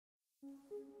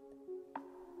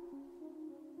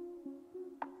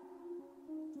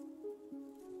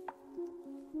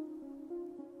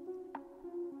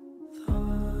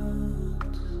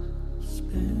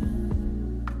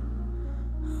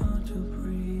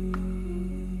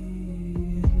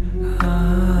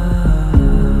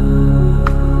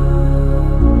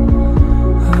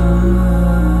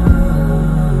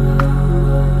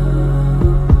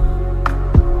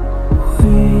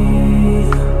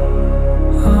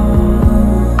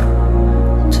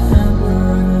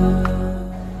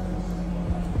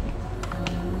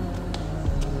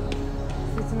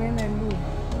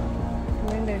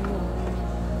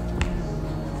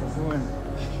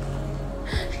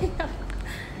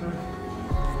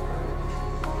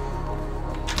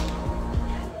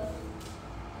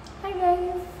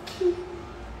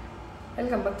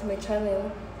welcome back to my channel.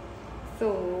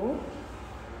 So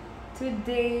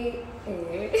today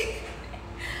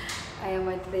I am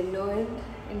at the Node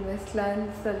in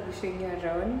Westland, so I'll be showing you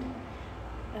around.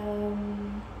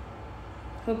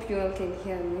 Hope you all can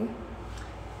hear me.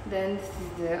 Then this is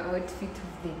the outfit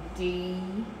of the day.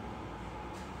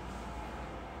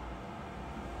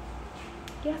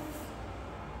 Yes.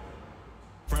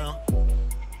 Brown,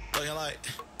 looking like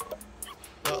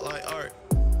art,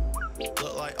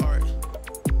 look like art,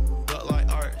 look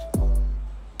like art,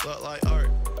 look like art,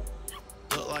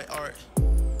 look like art,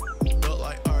 look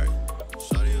like art.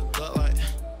 Shawty look like.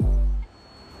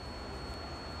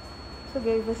 So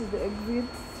guys, this is the exit.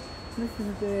 This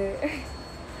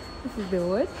is the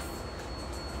what?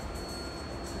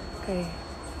 Okay,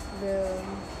 the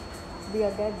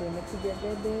beer garden. It's a beer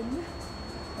garden.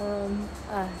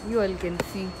 You all can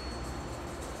see.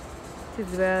 This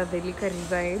is where the liquor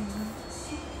resides.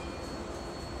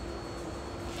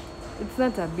 It's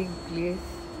not a big place.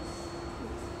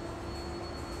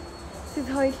 This is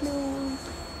how it looks.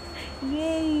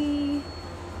 Yay!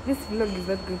 This vlog is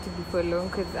not going to be for long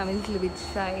because I'm a little bit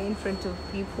shy in front of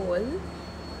people.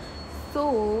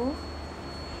 So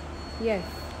yes,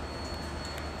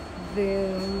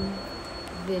 the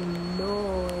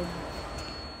Lord.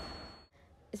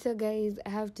 So guys, I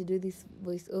have to do this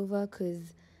voiceover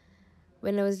because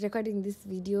when I was recording this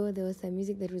video, there was some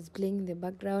music that was playing in the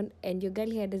background, and your girl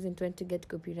here doesn't want to get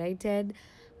copyrighted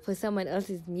for someone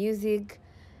else's music.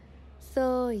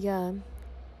 So yeah,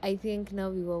 I think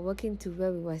now we were walking to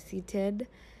where we were seated,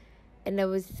 and I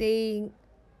was saying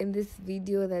in this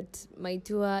video that my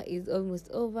tour is almost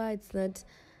over. It's not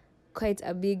quite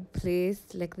a big place.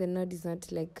 Like the Node is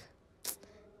not like,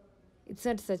 it's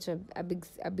not such a big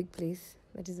place.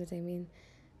 That is what I mean.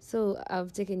 So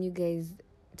I've taken you guys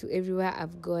to everywhere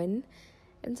I've gone,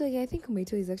 and so yeah, I think my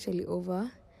tour is actually over.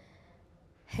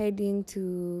 We're heading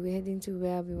to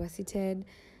where we were seated.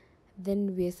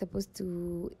 Then we're supposed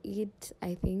to eat,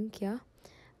 I think, yeah.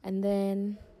 And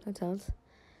then what else?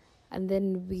 And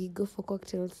then we go for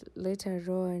cocktails later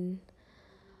on.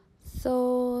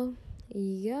 So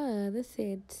yeah, that's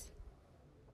it.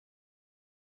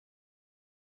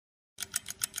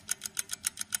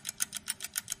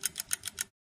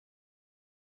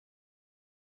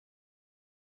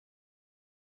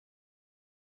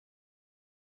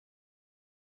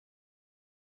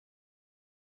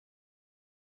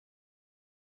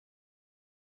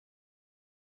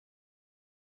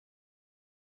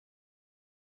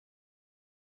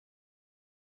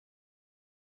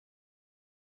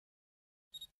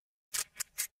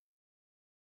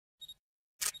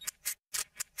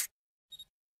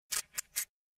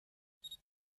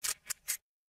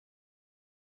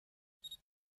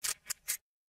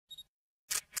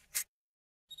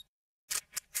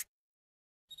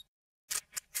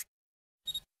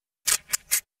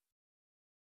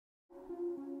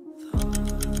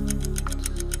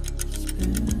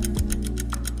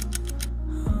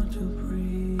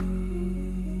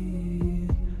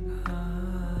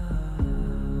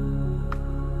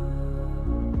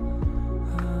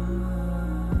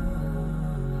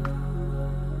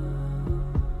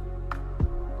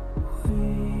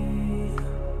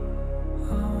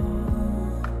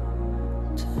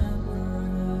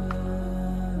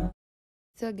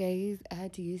 So guys, I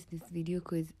had to use this video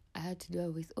because I had to do a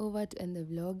voiceover to end the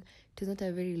vlog. It was not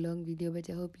a very long video, but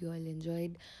I hope you all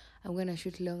enjoyed. I'm gonna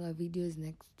shoot longer videos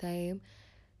next time.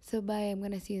 So bye, I'm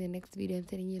gonna see you in the next video. I'm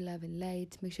sending you love and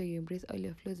light. Make sure you embrace all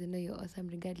your flaws and know you're awesome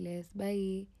regardless.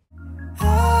 Bye.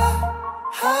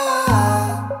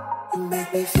 You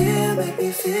make me feel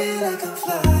like I'm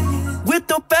flying. With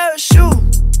no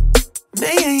parachute,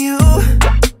 me and you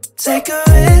take a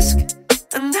risk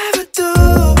I never do.